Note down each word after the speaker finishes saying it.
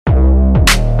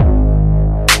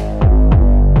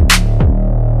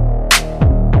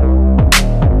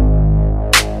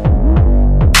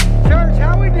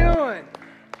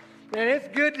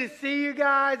good to see you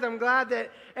guys. I'm glad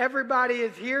that everybody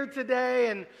is here today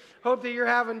and hope that you're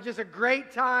having just a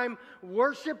great time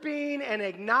worshiping and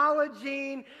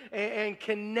acknowledging and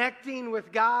connecting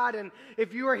with God. And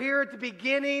if you were here at the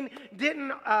beginning,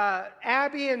 didn't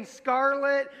Abby and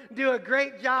Scarlett do a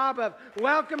great job of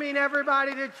welcoming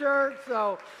everybody to church?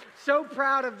 So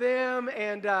proud of them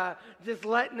and just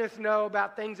letting us know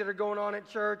about things that are going on at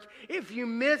church. If you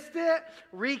missed it,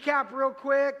 recap real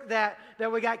quick that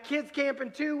we got kids camp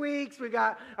in 2 weeks. We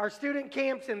got our student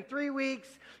camps in 3 weeks.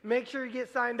 Make sure you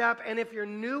get signed up. And if you're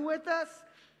new with us,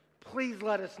 please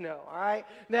let us know, all right?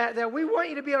 That we want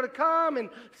you to be able to come and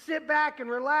sit back and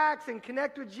relax and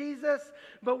connect with Jesus.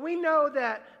 But we know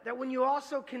that when you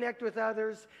also connect with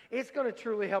others, it's going to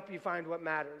truly help you find what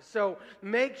matters. So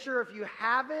make sure if you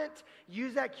haven't,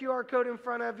 use that QR code in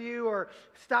front of you or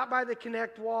stop by the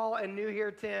Connect wall and New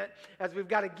Here tent as we've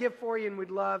got a gift for you and we'd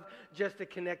love just to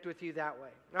connect with you that way.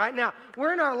 All right, now,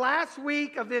 we're in our last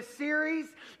week of this series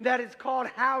that is called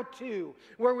How To,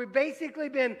 where we've basically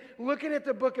been looking at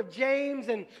the book of James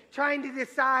and trying to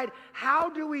decide how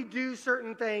do we do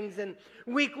certain things. And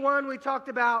week 1, we talked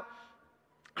about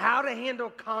how to handle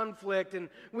conflict, and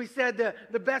we said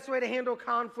the best way to handle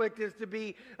conflict is to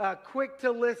be quick to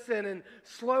listen and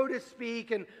slow to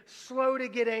speak and slow to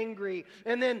get angry.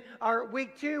 And then our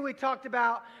week 2, we talked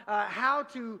about how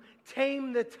to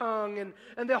tame the tongue,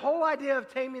 and the whole idea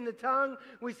of taming the tongue,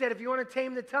 we said if you want to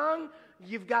tame the tongue,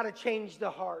 you've got to change the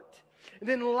heart. And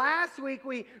then last week,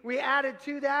 we added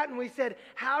to that, and we said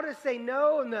how to say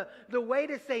no, and the way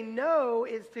to say no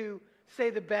is to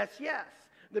say the best yes.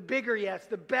 The bigger yes,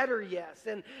 the better yes.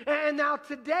 And now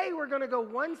today we're going to go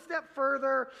one step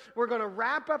further. We're going to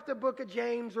wrap up the book of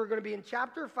James. We're going to be in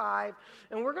chapter 5.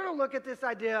 And we're going to look at this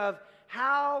idea of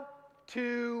how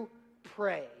to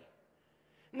pray.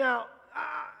 Now,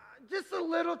 just a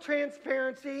little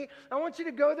transparency. I want you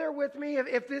to go there with me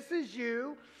if this is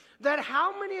you. That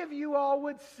how many of you all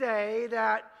would say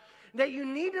that you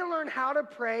need to learn how to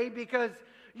pray because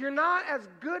you're not as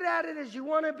good at it as you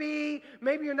want to be.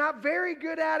 Maybe you're not very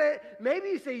good at it. Maybe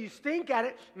you say you stink at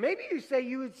it. Maybe you say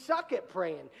you would suck at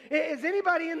praying. Is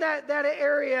anybody in that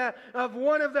area of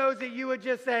one of those that you would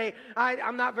just say,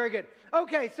 I'm not very good?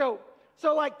 Okay, so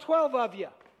like 12 of you.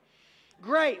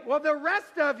 Great. Well, the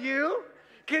rest of you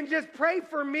can just pray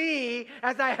for me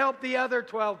as I help the other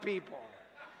 12 people.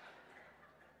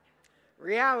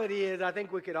 Reality is, I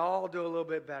think we could all do a little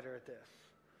bit better at this.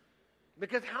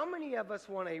 Because how many of us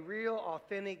want a real,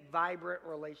 authentic, vibrant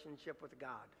relationship with God?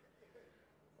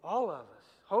 All of us.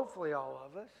 Hopefully all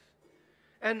of us.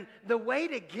 And the way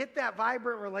to get that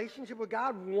vibrant relationship with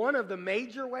God, one of the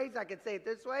major ways, I could say it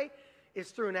this way, is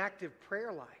through an active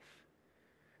prayer life.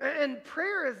 And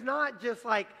prayer is not just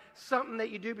like something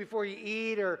that you do before you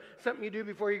eat or something you do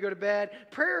before you go to bed.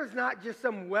 Prayer is not just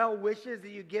some well wishes that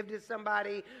you give to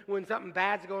somebody when something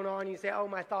bad's going on. You say, oh,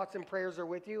 my thoughts and prayers are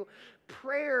with you.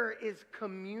 Prayer is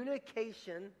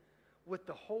communication with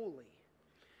the holy.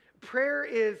 Prayer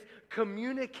is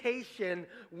communication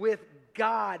with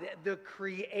God, the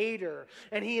Creator.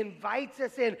 And He invites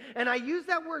us in. And I use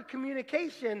that word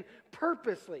communication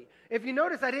purposely. If you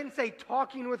notice, I didn't say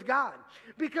talking with God.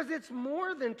 Because it's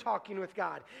more than talking with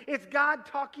God. It's God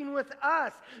talking with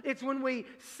us. It's when we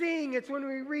sing. It's when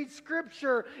we read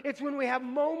Scripture. It's when we have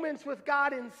moments with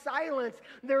God in silence.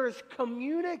 There is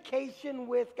communication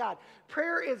with God.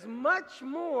 Prayer is much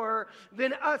more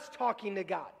than us talking to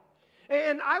God.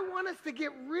 And I want us to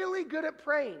get really good at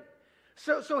praying.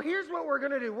 So here's what we're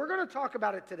going to do. We're going to talk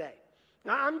about it today.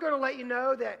 Now, I'm going to let you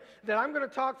know that I'm going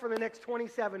to talk for the next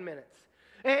 27 minutes.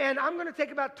 And I'm going to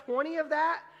take about 20 of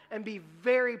that and be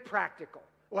very practical.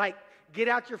 Like, get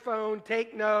out your phone,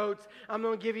 take notes. I'm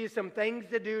going to give you some things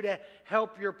to do to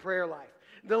help your prayer life.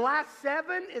 The last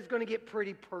 7 is going to get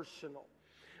pretty personal.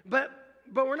 But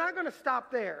we're not going to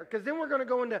stop there, because then we're going to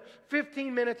go into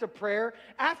 15 minutes of prayer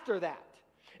after that.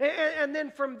 And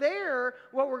then from there,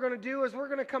 what we're going to do is we're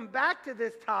going to come back to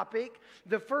this topic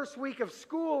the first week of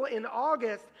school in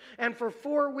August. And for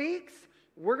 4 weeks,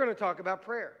 we're going to talk about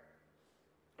prayer.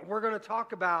 We're going to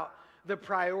talk about the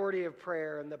priority of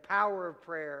prayer and the power of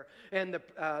prayer and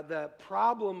the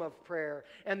problem of prayer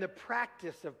and the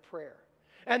practice of prayer.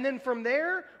 And then from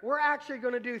there, we're actually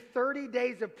going to do 30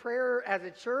 days of prayer as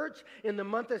a church in the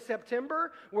month of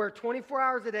September, where 24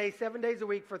 hours a day, 7 days a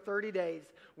week for 30 days,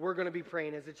 we're going to be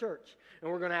praying as a church. And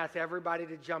we're going to ask everybody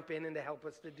to jump in and to help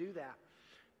us to do that.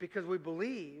 Because we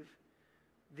believe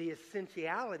the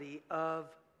essentiality of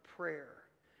prayer.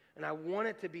 And I want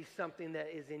it to be something that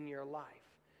is in your life.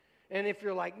 And if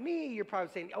you're like me, you're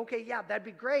probably saying, okay, yeah, that'd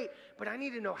be great, but I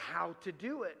need to know how to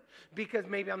do it because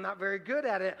maybe I'm not very good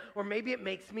at it, or maybe it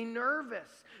makes me nervous.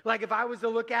 Like if I was to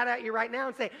look at you right now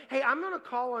and say, hey, I'm going to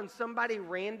call on somebody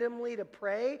randomly to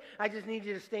pray. I just need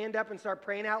you to stand up and start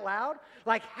praying out loud.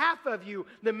 Like half of you,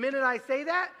 the minute I say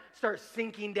that, start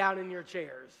sinking down in your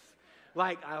chairs.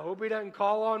 Like, I hope he doesn't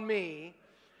call on me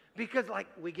because like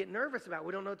we get nervous about it.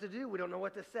 We don't know what to do. We don't know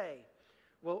what to say.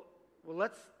 Well,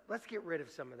 let's get rid of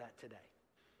some of that today.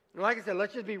 And like I said,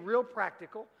 let's just be real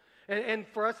practical. And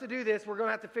for us to do this, we're going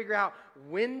to have to figure out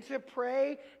when to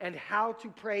pray and how to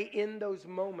pray in those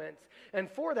moments. And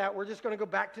for that, we're just going to go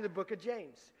back to the book of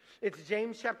James. It's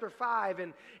James chapter 5.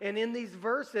 And in these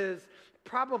verses,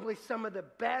 probably some of the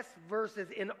best verses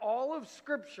in all of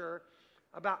Scripture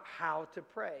about how to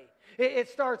pray. It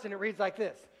starts and it reads like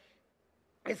this.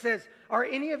 It says, are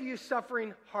any of you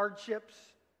suffering hardships?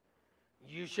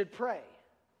 You should pray.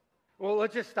 Well,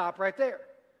 let's just stop right there.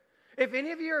 If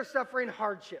any of you are suffering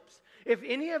hardships, if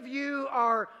any of you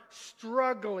are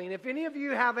struggling, if any of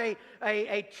you have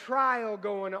a trial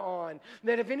going on,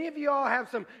 that if any of you all have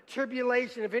some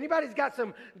tribulation, if anybody's got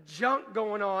some junk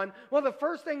going on, well, the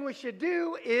first thing we should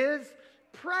do is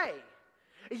pray.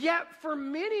 Yet for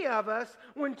many of us,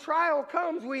 when trial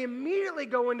comes, we immediately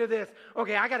go into this,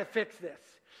 okay, I got to fix this.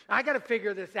 I got to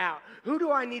figure this out. Who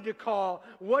do I need to call?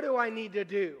 What do I need to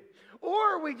do?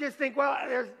 Or we just think, well,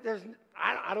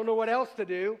 I don't know what else to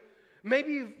do.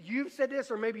 Maybe you've said this,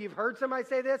 or maybe you've heard somebody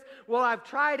say this. Well, I've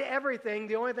tried everything.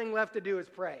 The only thing left to do is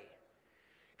pray.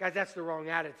 Guys, that's the wrong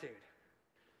attitude.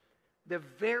 The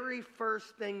very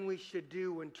first thing we should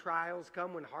do when trials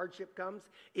come, when hardship comes,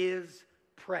 is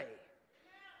pray.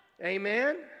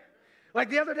 Amen? Like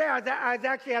the other day, I was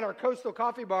actually at our Coastal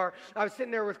Coffee Bar. I was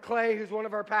sitting there with Clay, who's one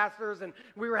of our pastors, and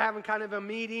we were having kind of a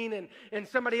meeting, and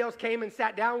somebody else came and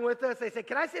sat down with us. They said,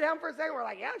 can I sit down for a second? We're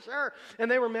like, yeah, sure.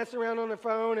 And they were messing around on the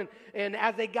phone, and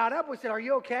as they got up, we said, are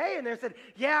you okay? And they said,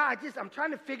 yeah, I'm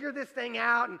trying to figure this thing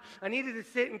out, and I needed to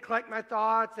sit and collect my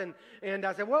thoughts, and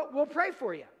I said, well, we'll pray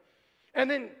for you. And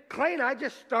then Clay and I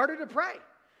just started to pray.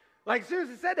 Like as soon as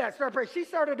he said that, started praying. She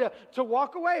started to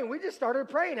walk away, and we just started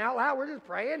praying out loud. We're just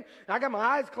praying. I got my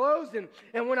eyes closed, and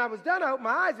when I was done, I opened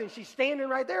my eyes, and she's standing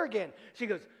right there again. She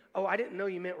goes, oh, I didn't know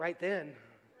you meant right then.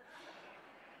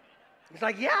 It's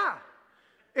like, yeah,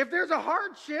 if there's a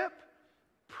hardship,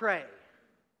 pray.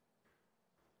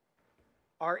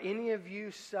 Are any of you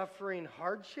suffering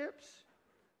hardships?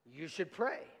 You should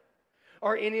pray.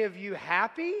 Are any of you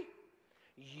happy?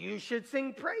 You should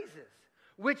sing praises,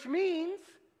 which means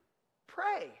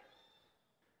pray.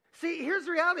 See, here's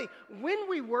the reality. When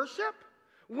we worship,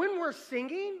 when we're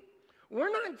singing, we're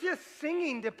not just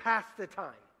singing to pass the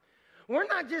time. We're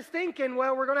not just thinking,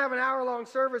 well, we're going to have an hour-long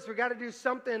service. We got to do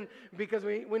something because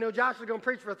we know Josh is going to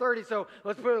preach for 30, so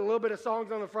let's put a little bit of songs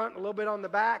on the front and a little bit on the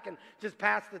back and just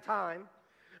pass the time.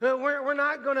 We're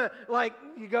not going to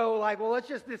well, let's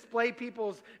just display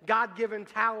people's God-given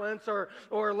talents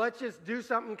or let's just do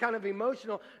something kind of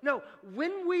emotional. No,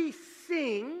 when we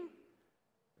sing,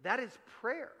 that is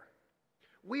prayer.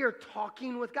 We are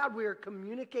talking with God. We are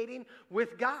communicating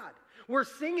with God. We're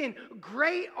singing,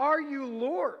 great are you,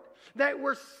 Lord. That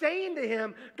we're saying to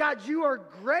him, God, you are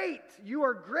great. You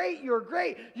are great. You are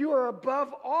great. You are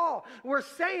above all. We're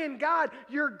saying, God,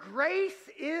 your grace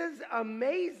is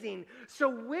amazing. So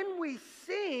when we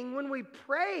sing, when we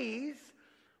praise,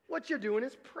 what you're doing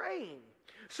is praying.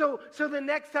 So the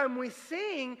next time we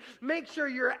sing, make sure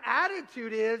your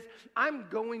attitude is, I'm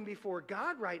going before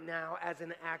God right now as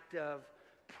an act of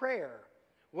prayer.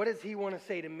 What does he want to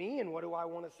say to me, and what do I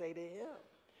want to say to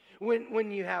him?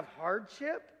 When you have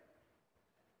hardship,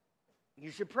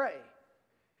 you should pray.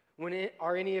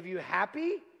 Are any of you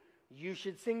happy? You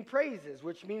should sing praises,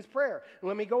 which means prayer.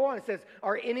 Let me go on. It says,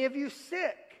 are any of you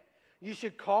sick? You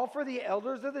should call for the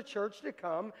elders of the church to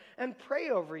come and pray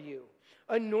over you,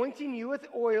 anointing you with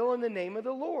oil in the name of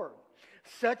the Lord.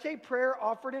 Such a prayer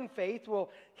offered in faith will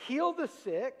heal the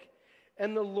sick,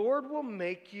 and the Lord will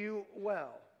make you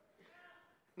well.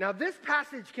 Now, this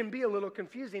passage can be a little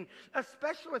confusing,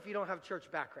 especially if you don't have church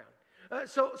background.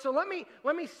 So let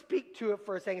me speak to it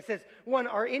for a second. It says, one,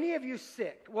 are any of you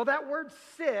sick? Well, that word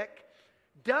sick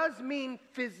does mean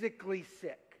physically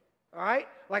sick. All right?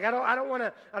 Like I don't want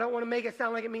to make it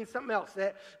sound like it means something else.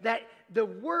 That the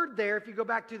word there, if you go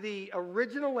back to the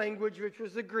original language, which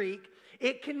was the Greek,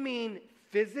 it can mean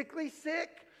physically sick,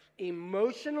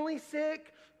 emotionally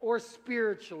sick, or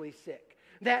spiritually sick.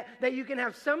 That you can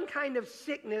have some kind of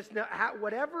sickness,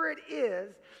 whatever it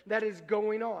is that is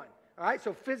going on. All right?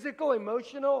 So physical,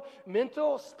 emotional,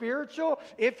 mental, spiritual.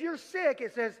 If you're sick,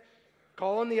 it says,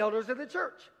 call on the elders of the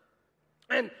church.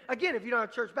 And again, if you don't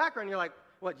have church background, you're like,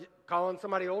 what, calling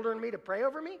somebody older than me to pray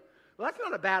over me? Well, that's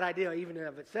not a bad idea even in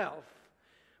of itself.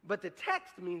 But the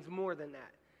text means more than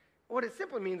that. What it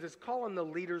simply means is calling the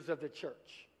leaders of the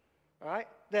church. All right?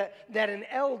 That an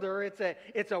elder,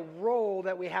 it's a role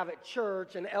that we have at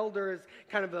church. An elder is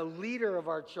kind of the leader of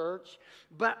our church.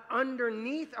 But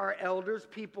underneath our elders,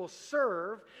 people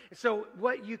serve. So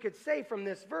what you could say from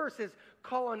this verse is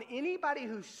call on anybody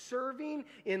who's serving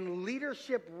in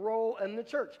leadership role in the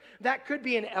church. That could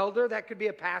be an elder. That could be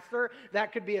a pastor.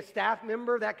 That could be a staff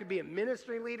member. That could be a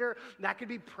ministry leader. That could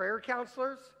be prayer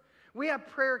counselors. We have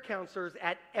prayer counselors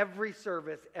at every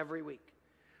service every week.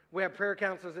 We have prayer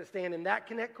counselors that stand in that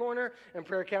Connect corner, and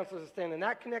prayer counselors that stand in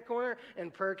that Connect corner,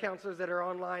 and prayer counselors that are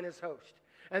online as host.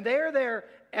 And they are there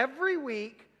every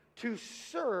week to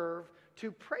serve, to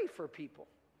pray for people.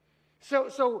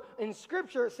 So in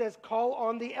Scripture it says, call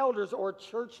on the elders or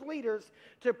church leaders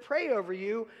to pray over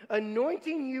you,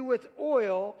 anointing you with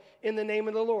oil in the name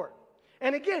of the Lord.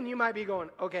 And again, you might be going,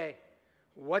 okay,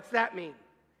 what's that mean?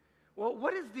 Well,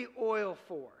 what is the oil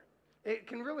for? It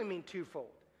can really mean twofold.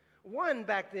 One,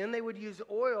 back then, they would use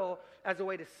oil as a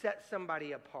way to set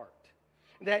somebody apart.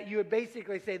 That you would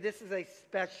basically say, this is a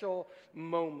special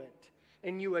moment.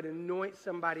 And you would anoint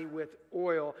somebody with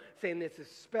oil, saying this is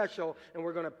special, and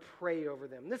we're going to pray over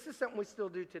them. This is something we still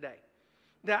do today.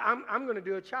 That I'm going to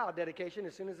do a child dedication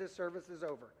as soon as this service is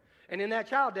over. And in that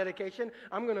child dedication,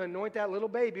 I'm going to anoint that little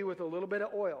baby with a little bit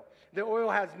of oil. The oil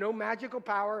has no magical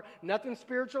power, nothing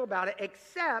spiritual about it,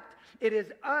 except it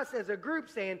is us as a group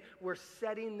saying we're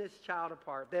setting this child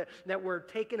apart, that we're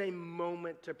taking a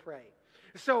moment to pray.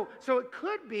 So it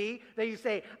could be that you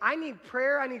say, I need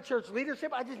prayer, I need church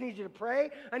leadership, I just need you to pray,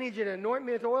 I need you to anoint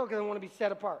me with oil because I want to be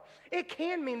set apart. It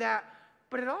can mean that,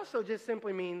 but it also just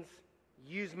simply means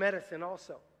use medicine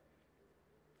also.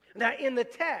 That in the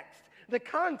text, the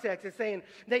context is saying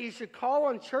that you should call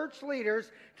on church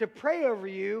leaders to pray over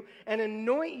you and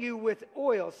anoint you with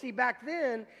oil. See, back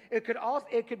then, it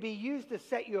could be used to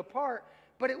set you apart,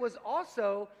 but it was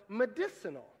also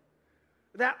medicinal.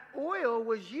 That oil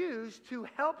was used to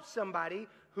help somebody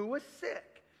who was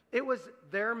sick. It was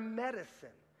their medicine.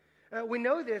 We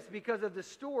know this because of the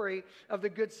story of the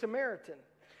Good Samaritan.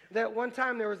 That one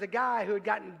time there was a guy who had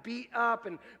gotten beat up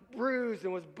and bruised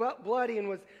and was bloody and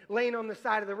was laying on the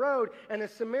side of the road, and a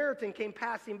Samaritan came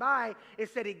passing by.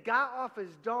 It said he got off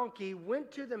his donkey, went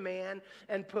to the man,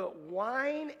 and put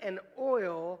wine and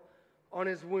oil on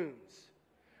his wounds.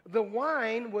 The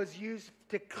wine was used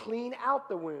to clean out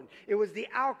the wound. It was the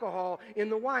alcohol in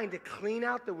the wine to clean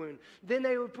out the wound. Then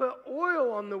they would put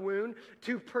oil on the wound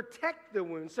to protect the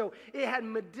wound. So it had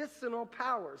medicinal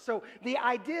power. So the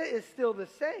idea is still the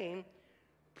same.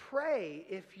 Pray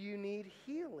if you need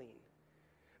healing.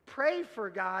 Pray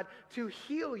for God to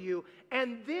heal you,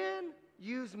 and then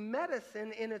use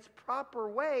medicine in its proper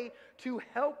way to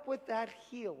help with that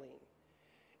healing.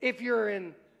 If you're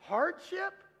in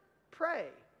hardship, pray.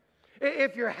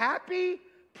 If you're happy,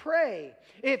 pray.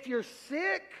 If you're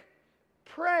sick,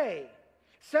 pray.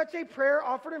 Such a prayer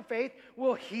offered in faith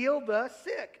will heal the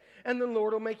sick, and the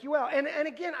Lord will make you well. And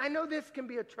again, I know this can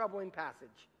be a troubling passage.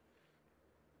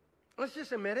 Let's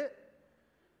just admit it.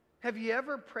 Have you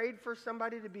ever prayed for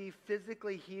somebody to be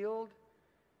physically healed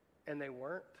and they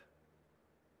weren't?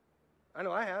 I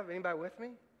know I have. Anybody with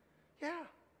me? Yeah.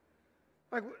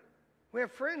 Like, we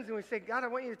have friends and we say, God, I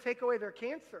want you to take away their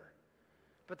cancer.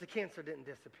 But the cancer didn't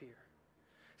disappear.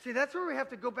 See, that's where we have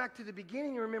to go back to the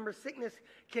beginning and remember sickness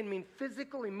can mean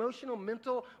physical, emotional,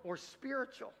 mental, or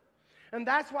spiritual. And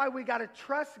that's why we got to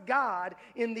trust God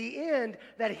in the end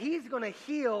that He's going to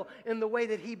heal in the way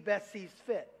that He best sees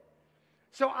fit.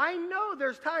 So I know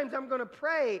there's times I'm going to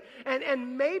pray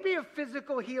and maybe a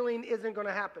physical healing isn't going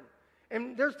to happen.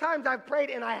 And there's times I've prayed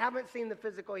and I haven't seen the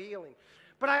physical healing.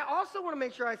 But I also want to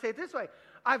make sure I say it this way.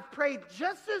 I've prayed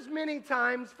just as many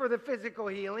times for the physical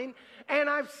healing, and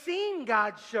I've seen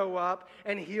God show up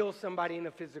and heal somebody in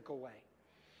a physical way.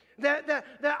 That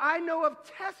I know of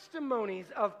testimonies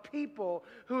of people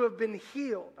who have been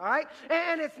healed, all right?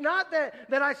 And it's not that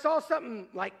I saw something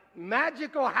like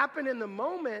magical happen in the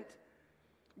moment,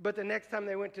 but the next time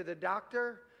they went to the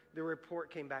doctor, the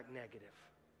report came back negative.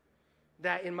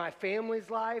 That in my family's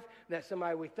life, that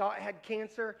somebody we thought had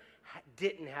cancer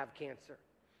didn't have cancer.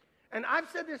 And I've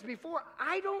said this before,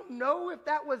 I don't know if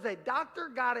that was a doctor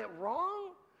got it wrong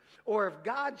or if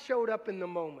God showed up in the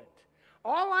moment.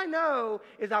 All I know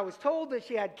is I was told that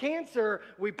she had cancer,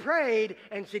 we prayed,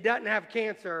 and she doesn't have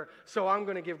cancer, so I'm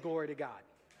going to give glory to God.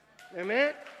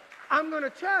 Amen? I'm going to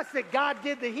trust that God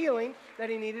did the healing that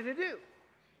He needed to do.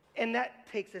 And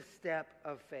that takes a step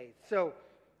of faith. So,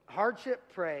 hardship,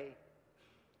 pray.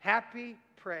 Happy,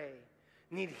 pray.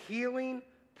 Need healing,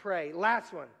 pray.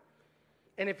 Last one.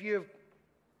 And if you have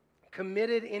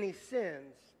committed any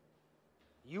sins,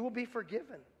 you will be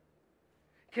forgiven.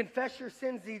 Confess your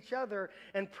sins to each other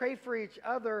and pray for each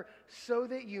other so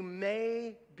that you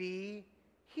may be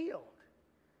healed.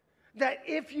 That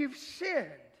if you've sinned,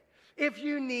 if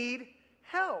you need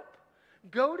help,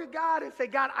 go to God and say,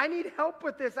 God, I need help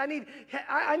with this. I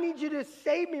need you to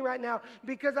save me right now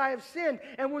because I have sinned.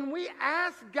 And when we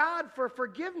ask God for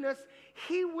forgiveness,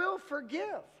 He will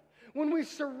forgive. When we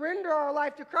surrender our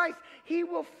life to Christ, He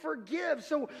will forgive.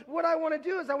 So what I want to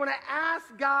do is I want to ask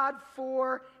God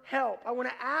for help. I want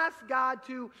to ask God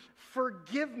to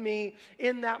forgive me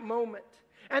in that moment.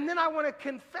 And then I want to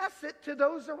confess it to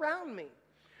those around me.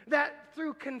 That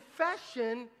through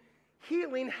confession,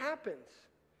 healing happens.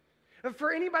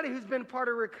 For anybody who's been part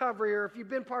of recovery, or if you've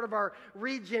been part of our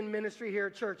Regen ministry here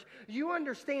at church, you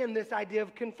understand this idea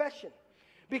of confession.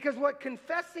 Because what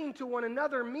confessing to one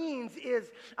another means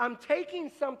is I'm taking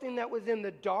something that was in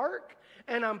the dark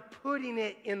and I'm putting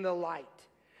it in the light.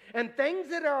 And things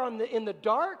that are in the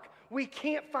dark, we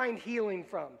can't find healing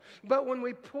from. But when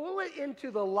we pull it into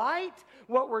the light,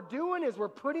 what we're doing is we're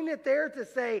putting it there to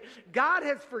say, God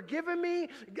has forgiven me,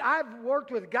 I've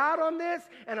worked with God on this,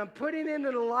 and I'm putting it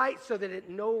into the light so that it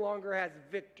no longer has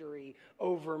victory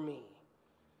over me.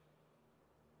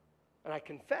 And I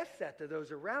confess that to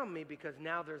those around me because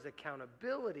now there's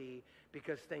accountability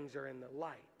because things are in the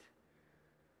light.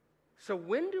 So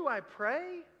when do I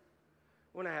pray?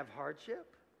 When I have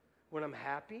hardship, when I'm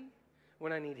happy,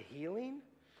 when I need healing,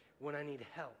 when I need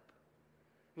help.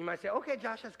 You might say, okay,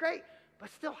 Josh, that's great, but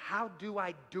still, how do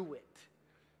I do it?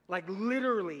 Like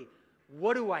literally,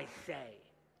 what do I say?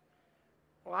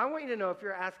 Well, I want you to know if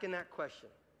you're asking that question,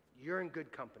 you're in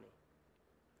good company.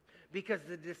 Because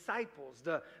the disciples,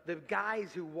 the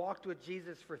guys who walked with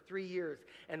Jesus for 3 years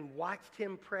and watched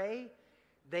him pray,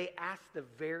 they asked the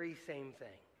very same thing.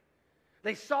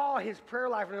 They saw his prayer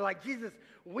life and they're like, Jesus,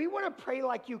 we want to pray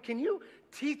like you. Can you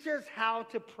teach us how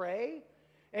to pray?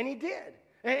 And he did.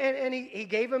 And he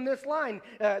gave them this line,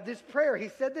 this prayer. He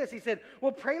said this. He said,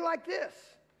 well, pray like this.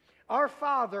 Our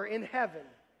Father in heaven,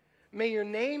 may your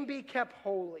name be kept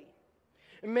holy.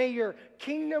 May your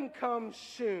kingdom come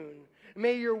soon.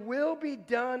 May your will be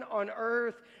done on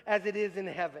earth as it is in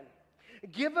heaven.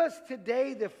 Give us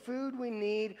today the food we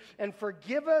need and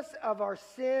forgive us of our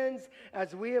sins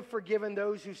as we have forgiven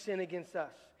those who sin against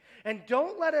us. And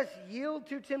don't let us yield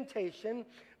to temptation,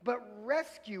 but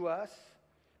rescue us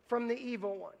from the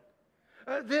evil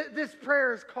one. This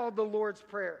prayer is called the Lord's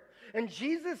Prayer. And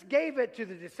Jesus gave it to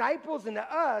the disciples and to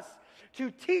us to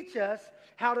teach us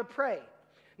how to pray.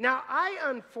 Now,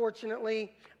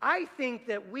 I think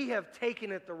that we have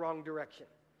taken it the wrong direction.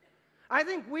 I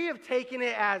think we have taken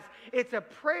it as it's a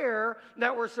prayer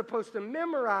that we're supposed to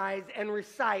memorize and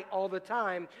recite all the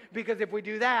time, because if we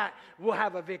do that, we'll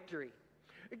have a victory.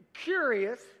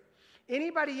 Curious,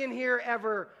 anybody in here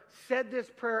ever said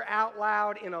this prayer out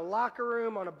loud in a locker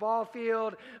room, on a ball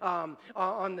field,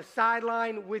 on the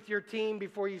sideline with your team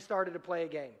before you started to play a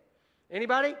game?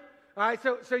 Anybody? All right,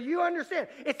 so you understand.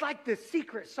 It's like the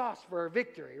secret sauce for a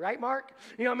victory, right, Mark?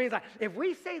 You know what I mean? It's like, if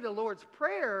we say the Lord's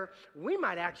Prayer, we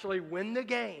might actually win the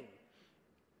game.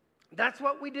 That's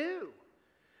what we do.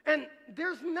 And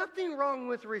there's nothing wrong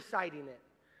with reciting it.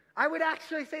 I would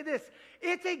actually say this.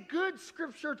 It's a good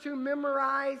scripture to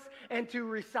memorize and to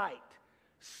recite.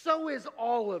 So is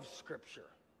all of Scripture.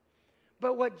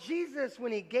 But what Jesus,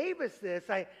 when he gave us this,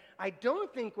 I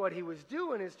don't think what he was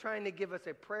doing is trying to give us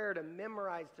a prayer to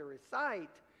memorize, to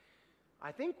recite.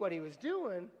 I think what he was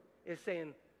doing is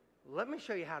saying, let me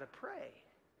show you how to pray.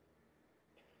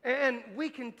 And we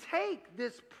can take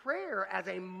this prayer as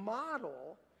a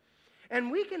model, and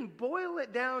we can boil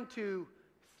it down to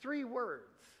 3 words.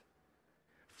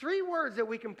 3 words that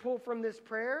we can pull from this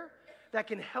prayer that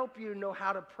can help you know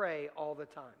how to pray all the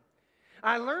time.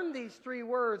 I learned these 3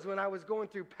 words when I was going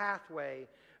through Pathway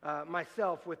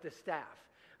myself with the staff.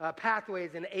 Pathway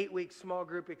is an 8-week small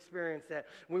group experience that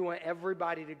we want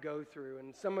everybody to go through.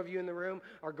 And some of you in the room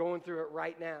are going through it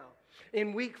right now.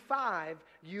 In week 5,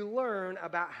 you learn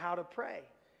about how to pray.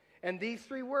 And these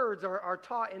 3 words are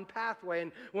taught in Pathway.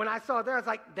 And when I saw it there, I was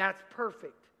like, that's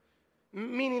perfect.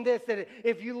 Meaning this, that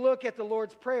if you look at the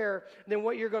Lord's Prayer, then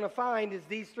what you're going to find is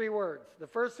these 3 words. The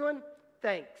first one,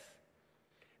 thanks.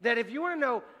 That if you want to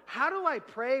know, how do I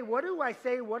pray? What do I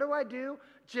say? What do I do?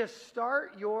 Just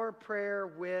start your prayer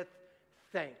with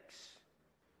thanks.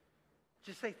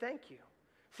 Just say thank you.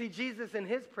 See, Jesus in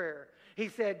his prayer, He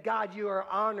said, God, you are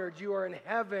honored. You are in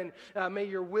heaven. May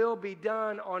your will be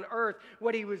done on earth.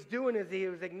 What he was doing is he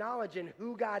was acknowledging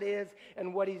who God is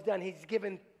and what he's done. He's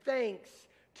given thanks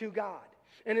to God.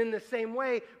 And in the same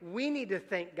way, we need to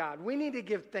thank God. We need to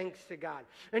give thanks to God.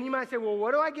 And you might say, well,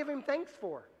 what do I give him thanks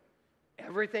for?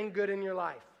 Everything good in your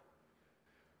life.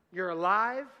 You're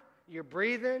alive. You're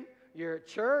breathing. You're at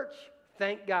church.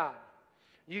 Thank God.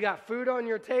 You got food on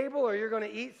your table or you're going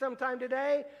to eat sometime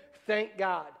today? Thank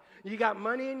God. You got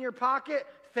money in your pocket?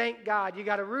 Thank God. You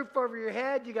got a roof over your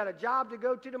head. You got a job to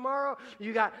go to tomorrow.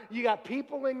 You got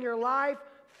people in your life.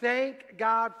 Thank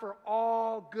God for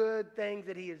all good things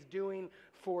that he is doing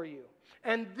for you.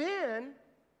 And then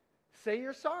say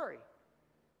you're sorry.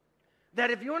 That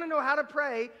if you want to know how to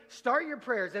pray, start your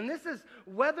prayers. And this is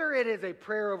whether it is a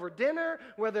prayer over dinner,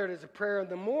 whether it is a prayer in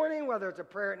the morning, whether it's a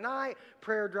prayer at night,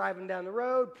 prayer driving down the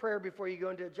road, prayer before you go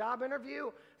into a job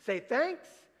interview. Say thanks,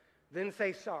 then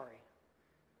say sorry.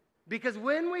 Because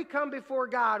when we come before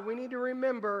God, we need to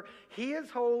remember he is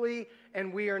holy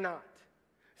and we are not.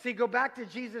 See, go back to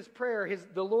Jesus' prayer,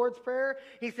 the Lord's Prayer.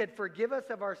 He said, forgive us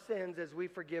of our sins as we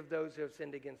forgive those who have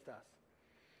sinned against us.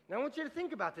 Now, I want you to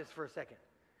think about this for a second.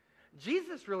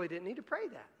 Jesus really didn't need to pray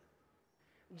that.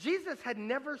 Jesus had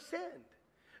never sinned.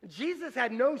 Jesus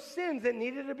had no sins that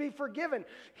needed to be forgiven.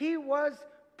 He was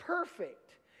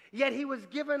perfect. Yet he was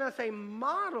giving us a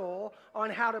model on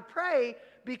how to pray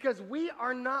because we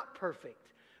are not perfect.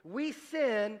 We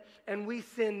sin and we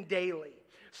sin daily.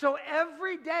 So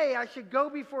every day I should go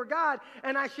before God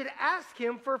and I should ask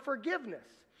him for forgiveness.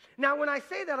 Now, when I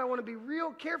say that, I want to be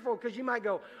real careful because you might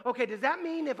go, okay, does that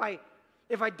mean if I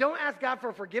don't ask God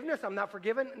for forgiveness, I'm not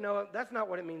forgiven? No, that's not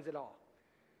what it means at all.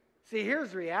 See,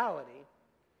 here's reality.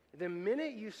 The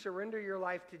minute you surrender your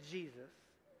life to Jesus,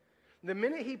 the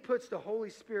minute he puts the Holy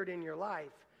Spirit in your life,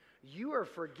 you are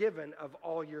forgiven of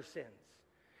all your sins.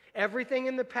 Everything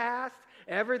in the past,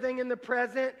 everything in the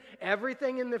present,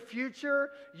 everything in the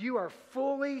future, you are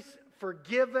fully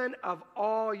forgiven of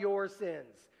all your sins.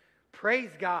 Praise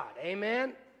God.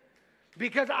 Amen?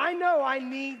 Because I know I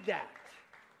need that.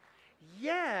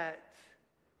 Yet,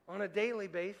 on a daily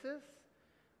basis,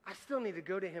 I still need to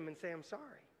go to him and say, I'm sorry.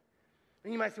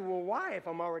 And you might say, well, why if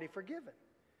I'm already forgiven?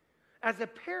 As a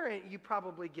parent, you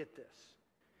probably get this.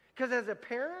 Because as a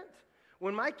parent,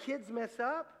 when my kids mess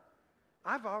up,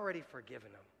 I've already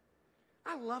forgiven them.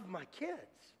 I love my kids.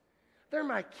 They're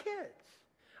my kids.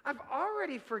 I've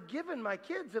already forgiven my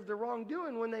kids of the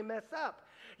wrongdoing when they mess up.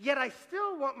 Yet I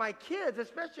still want my kids,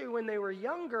 especially when they were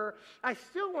younger, I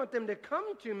still want them to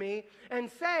come to me and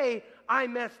say, I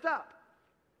messed up.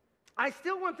 I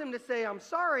still want them to say, I'm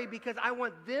sorry, because I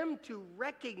want them to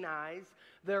recognize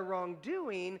their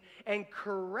wrongdoing and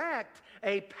correct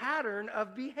a pattern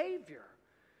of behavior.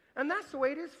 And that's the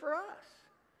way it is for us.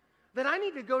 That I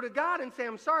need to go to God and say,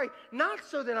 I'm sorry, not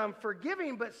so that I'm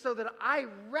forgiving, but so that I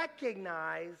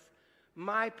recognize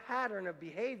my pattern of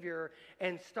behavior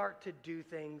and start to do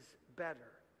things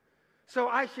better. So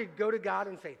I should go to God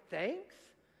and say thanks.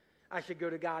 I should go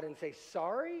to God and say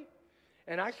sorry.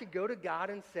 And I should go to God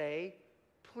and say,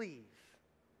 please,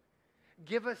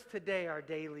 give us today our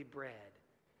daily bread,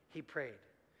 he prayed.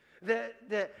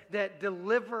 That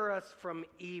deliver us from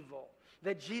evil.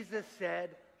 That Jesus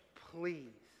said, please.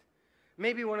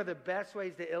 Maybe one of the best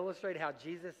ways to illustrate how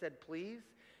Jesus said please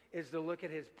is to look at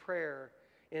his prayer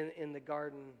in the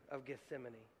Garden of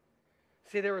Gethsemane.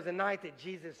 See, there was a night that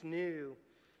Jesus knew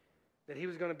that he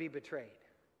was going to be betrayed.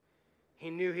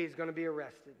 He knew he was going to be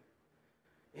arrested.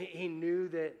 He knew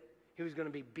that he was going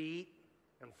to be beat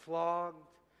and flogged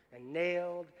and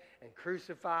nailed and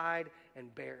crucified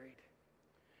and buried.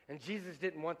 And Jesus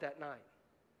didn't want that night.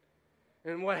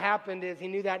 And what happened is he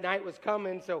knew that night was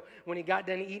coming, so when he got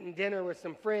done eating dinner with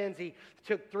some friends, he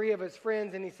took 3 of his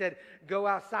friends and he said, go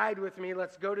outside with me,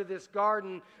 let's go to this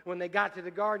garden. When they got to the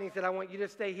garden, he said, I want you to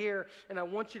stay here and I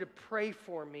want you to pray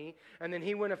for me. And then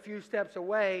he went a few steps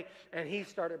away and he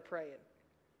started praying.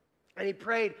 And he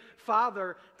prayed,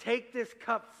 Father, take this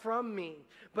cup from me,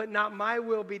 but not my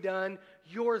will be done,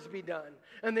 yours be done.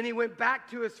 And then he went back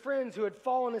to his friends who had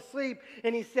fallen asleep,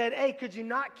 and he said, hey, could you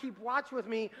not keep watch with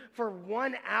me for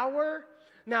 1 hour?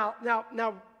 Now,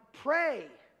 pray.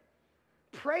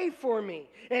 Pray for me.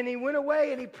 And he went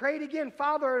away and he prayed again,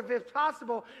 Father, if it's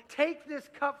possible, take this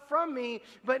cup from me,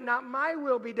 but not my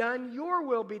will be done, your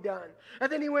will be done. And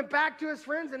then he went back to his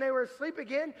friends and they were asleep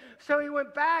again. So he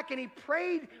went back and he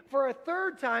prayed for a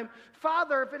 3rd time,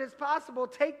 Father, if it is possible,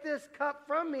 take this cup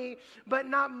from me, but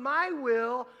not my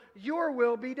will, your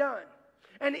will be done.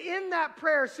 And in that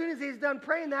prayer, as soon as he's done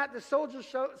praying that, the soldier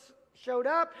showed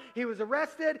up, he was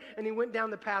arrested, and he went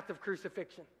down the path of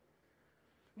crucifixion.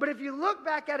 But if you look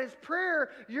back at his prayer,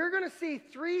 you're going to see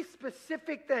three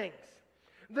specific things.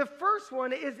 The first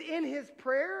one is in his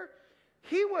prayer,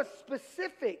 he was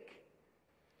specific.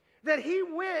 That he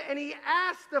went and he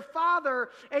asked the Father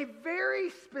a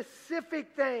very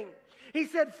specific thing. He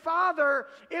said, Father,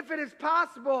 if it is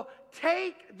possible,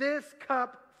 take this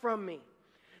cup from me.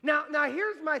 Now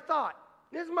here's my thought.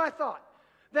 This is my thought.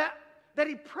 That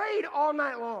he prayed all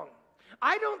night long.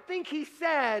 I don't think he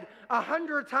said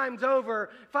 100 times over,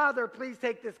 Father, please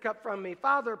take this cup from me.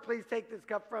 Father, please take this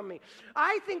cup from me.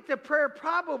 I think the prayer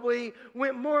probably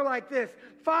went more like this.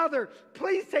 Father,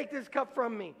 please take this cup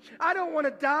from me. I don't want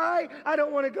to die. I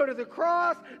don't want to go to the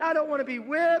cross. I don't want to be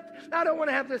whipped. I don't want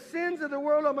to have the sins of the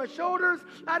world on my shoulders.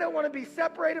 I don't want to be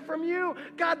separated from you.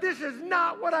 God, this is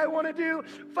not what I want to do.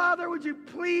 Father, would you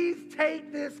please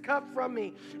take this cup from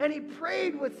me? And he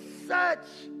prayed with such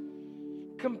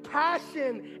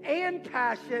compassion and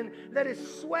passion that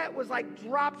his sweat was like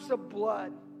drops of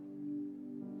blood.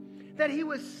 That he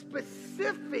was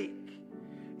specific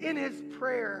in his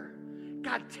prayer.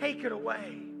 God, take it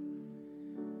away.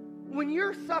 When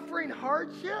you're suffering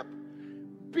hardship,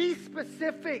 be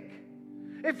specific.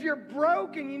 If you're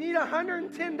broke and you need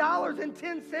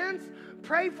 $110.10,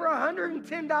 pray for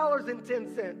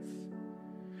 $110.10.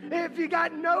 If you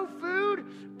got no food,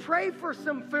 pray for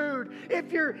some food.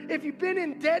 If you've been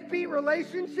in deadbeat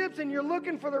relationships and you're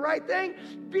looking for the right thing,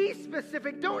 be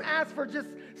specific. Don't ask for just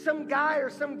some guy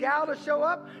or some gal to show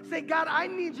up. Say, God, I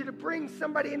need you to bring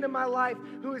somebody into my life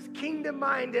who is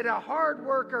kingdom-minded, a hard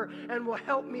worker, and will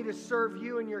help me to serve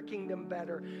you and your kingdom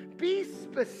better. Be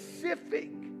specific.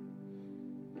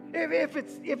 If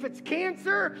it's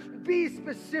cancer, be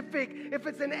specific. If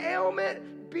it's an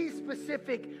ailment, be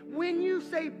specific. When you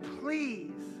say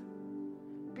please,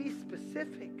 be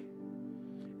specific.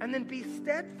 And then be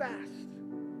steadfast.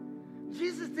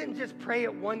 Jesus didn't just pray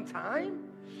it one time.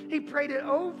 He prayed it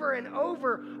over and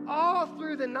over all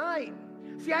through the night.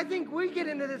 See, I think we get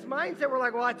into this mindset. We're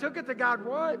like, well, I took it to God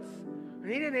once,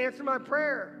 and he didn't answer my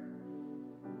prayer.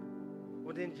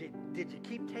 Well, did you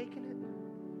keep taking it?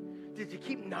 Did you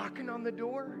keep knocking on the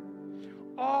door?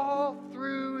 All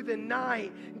through the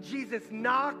night, Jesus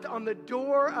knocked on the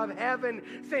door of heaven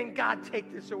saying, God,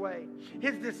 take this away.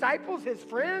 His disciples, his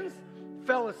friends,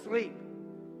 fell asleep.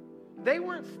 They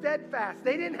weren't steadfast.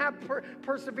 They didn't have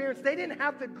perseverance. They didn't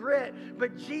have the grit.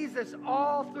 But Jesus,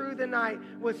 all through the night,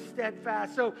 was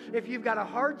steadfast. So if you've got a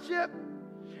hardship,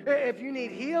 if you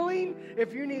need healing,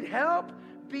 if you need help,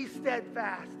 be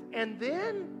steadfast. And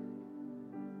then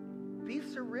be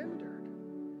surrendered.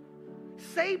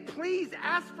 Say please,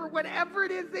 ask for whatever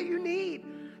it is that you need.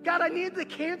 God, I need the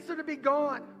cancer to be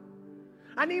gone.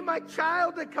 I need my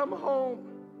child to come home.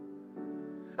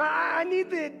 I need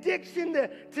the addiction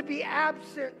to be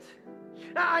absent.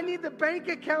 I need the bank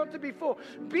account to be full.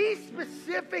 Be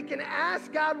specific and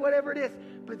ask God whatever it is,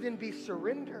 but then be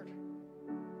surrendered.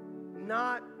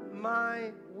 Not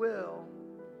my will,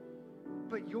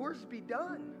 but yours be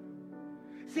done.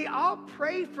 See, I'll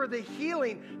pray for the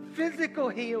healing, physical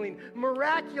healing,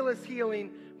 miraculous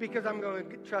healing, because I'm going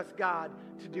to trust God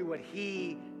to do what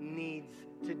he needs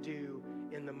to do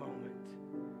in the moment.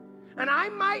 And I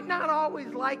might not always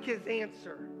like his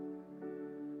answer,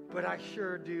 but I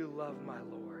sure do love my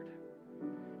Lord,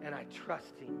 and I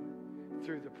trust him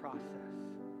through the process.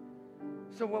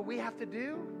 So what we have to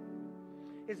do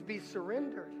is be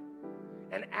surrendered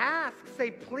and ask,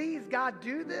 say, please, God,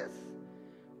 do this.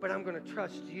 But I'm going to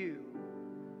trust you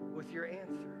with your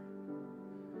answer.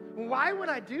 Why would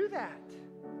I do that?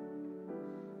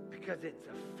 Because it's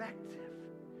effective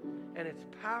and it's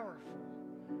powerful.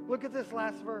 Look at this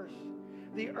last verse.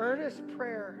 The earnest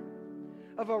prayer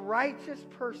of a righteous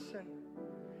person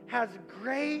has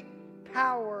great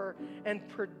power and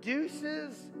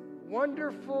produces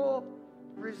wonderful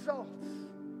results.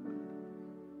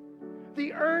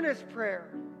 The earnest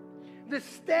prayer, the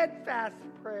steadfast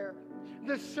prayer,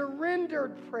 the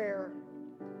surrendered prayer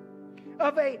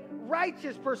of a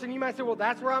righteous person. You might say, well,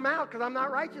 that's where I'm out because I'm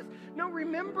not righteous. No,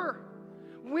 remember,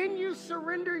 when you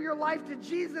surrender your life to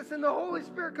Jesus and the Holy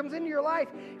Spirit comes into your life,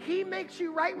 he makes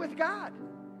you right with God.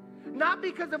 Not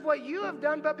because of what you have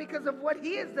done, but because of what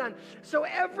he has done. So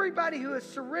everybody who has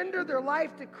surrendered their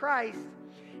life to Christ,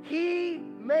 he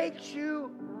makes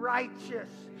you righteous,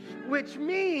 which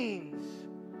means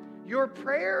your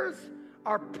prayers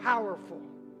are powerful.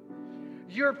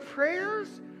 Your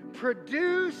prayers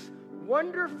produce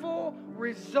wonderful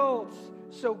results.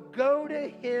 So go to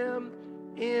him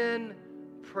in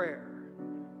prayer,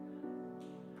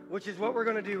 which is what we're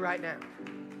going to do right now.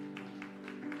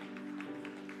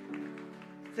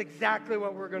 It's exactly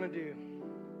what we're going to do.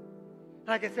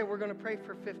 Like I said, we're going to pray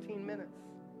for 15 minutes.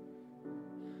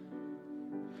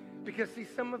 Because see,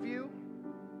 some of you,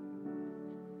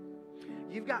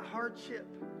 you've got hardship.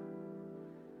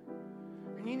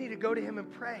 And you need to go to him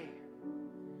and pray.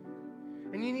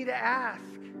 And you need to ask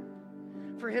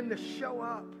for him to show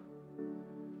up.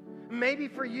 Maybe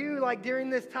for you, like during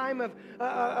this time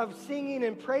of singing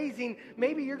and praising,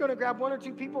 maybe you're going to grab one or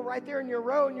two people right there in your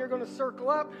row and you're going to circle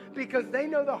up because they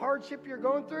know the hardship you're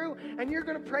going through, and you're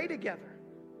going to pray together.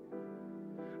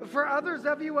 For others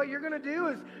of you, what you're going to do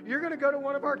is you're going to go to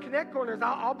one of our Connect Corners.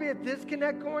 I'll be at this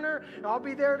Connect Corner. I'll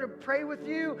be there to pray with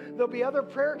you. There'll be other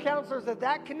prayer counselors at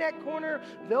that Connect Corner.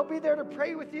 They'll be there to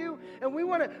pray with you. And we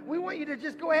want you to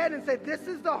just go ahead and say, this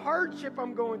is the hardship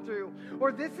I'm going through,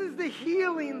 or this is the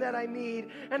healing that I need,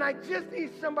 and I just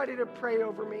need somebody to pray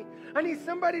over me. I need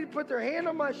somebody to put their hand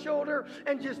on my shoulder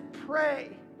and just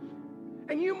pray.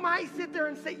 And you might sit there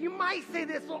and say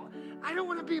this, well, I don't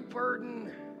want to be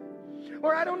burdened.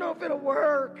 Or I don't know if it'll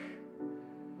work.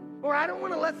 Or I don't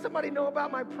want to let somebody know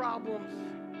about my problems.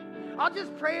 I'll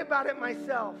just pray about it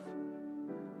myself.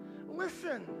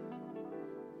 Listen,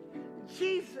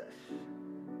 Jesus,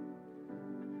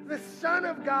 the Son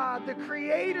of God, the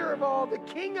Creator of all, the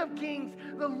King of Kings,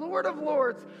 the Lord of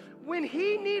Lords, when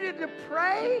he needed to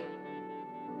pray,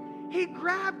 he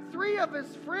grabbed 3 of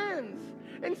his friends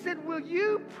and said, will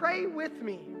you pray with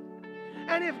me?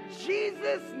 And if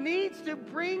Jesus needs to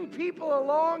bring people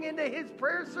along into his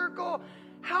prayer circle,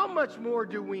 how much more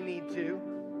do we need to?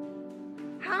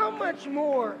 How much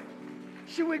more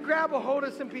should we grab a hold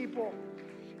of some people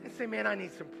and say, man, I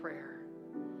need some prayer?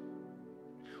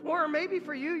 Or maybe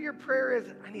for you, your prayer is,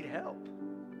 I need help.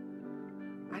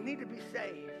 I need to be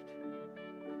saved.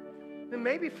 And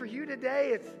maybe for you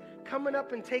today, it's coming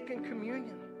up and taking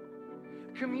communion.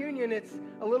 Communion, it's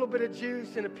a little bit of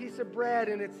juice and a piece of bread,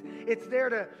 and it's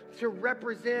there to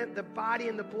represent the body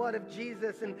and the blood of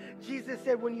Jesus. And Jesus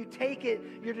said when you take it,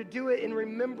 you're to do it in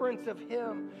remembrance of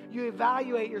him. You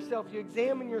evaluate yourself, you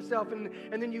examine yourself, and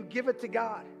then you give it to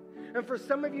God. And for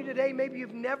some of you today, maybe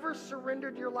you've never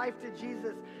surrendered your life to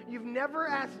Jesus. You've never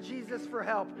asked Jesus for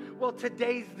help. Well,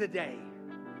 today's the day.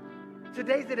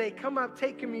 Today's the day. Come up,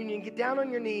 take communion, get down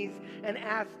on your knees, and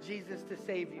ask Jesus to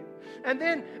save you. And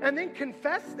then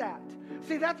confess that.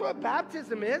 See, that's what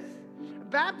baptism is.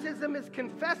 Baptism is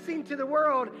confessing to the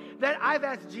world that I've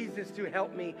asked Jesus to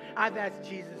help me. I've asked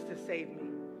Jesus to save me.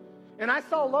 And I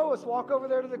saw Lois walk over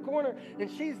there to the corner, and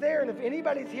she's there. And if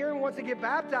anybody's here and wants to get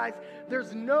baptized,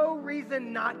 there's no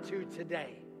reason not to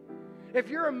today. If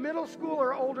you're a middle school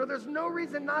or older, there's no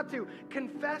reason not to.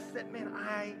 Confess that, man,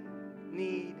 I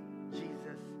need Jesus'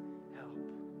 help.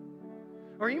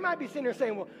 Or you might be sitting there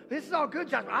saying, well, this is all good,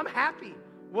 Josh. I'm happy.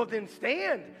 Well, then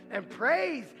stand and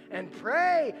praise and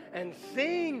pray and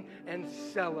sing and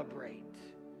celebrate.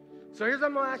 So here's what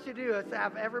I'm going to ask you to do. Let's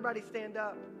have everybody stand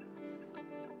up.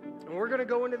 And we're going to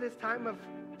go into this time of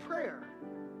prayer.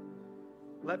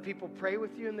 Let people pray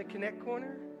with you in the Connect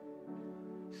Corner.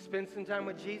 Spend some time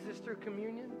with Jesus through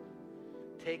communion.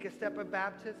 Take a step of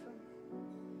baptism.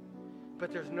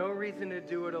 But there's no reason to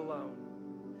do it alone.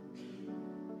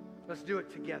 Let's do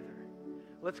it together.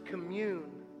 Let's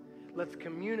commune. Let's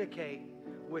communicate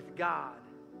with God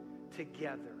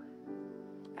together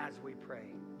as we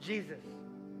pray. Jesus,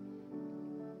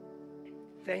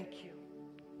 thank you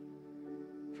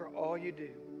for all you do.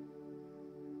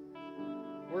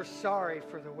 We're sorry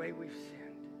for the way we've sinned.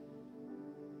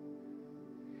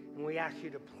 And we ask you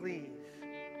to please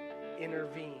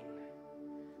intervene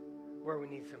where we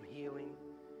need some healing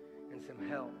and some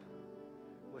help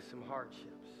with some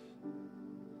hardships.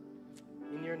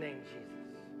 In your name,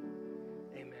 Jesus,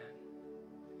 amen.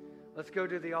 Let's go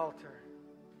to the altar,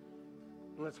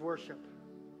 and let's worship,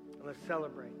 and let's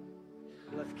celebrate,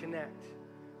 and let's connect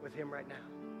with him right now.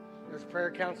 There's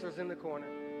prayer counselors in the corner.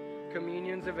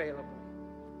 Communion's available.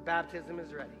 Baptism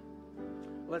is ready.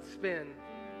 Let's spend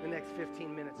the next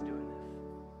 15 minutes doing this.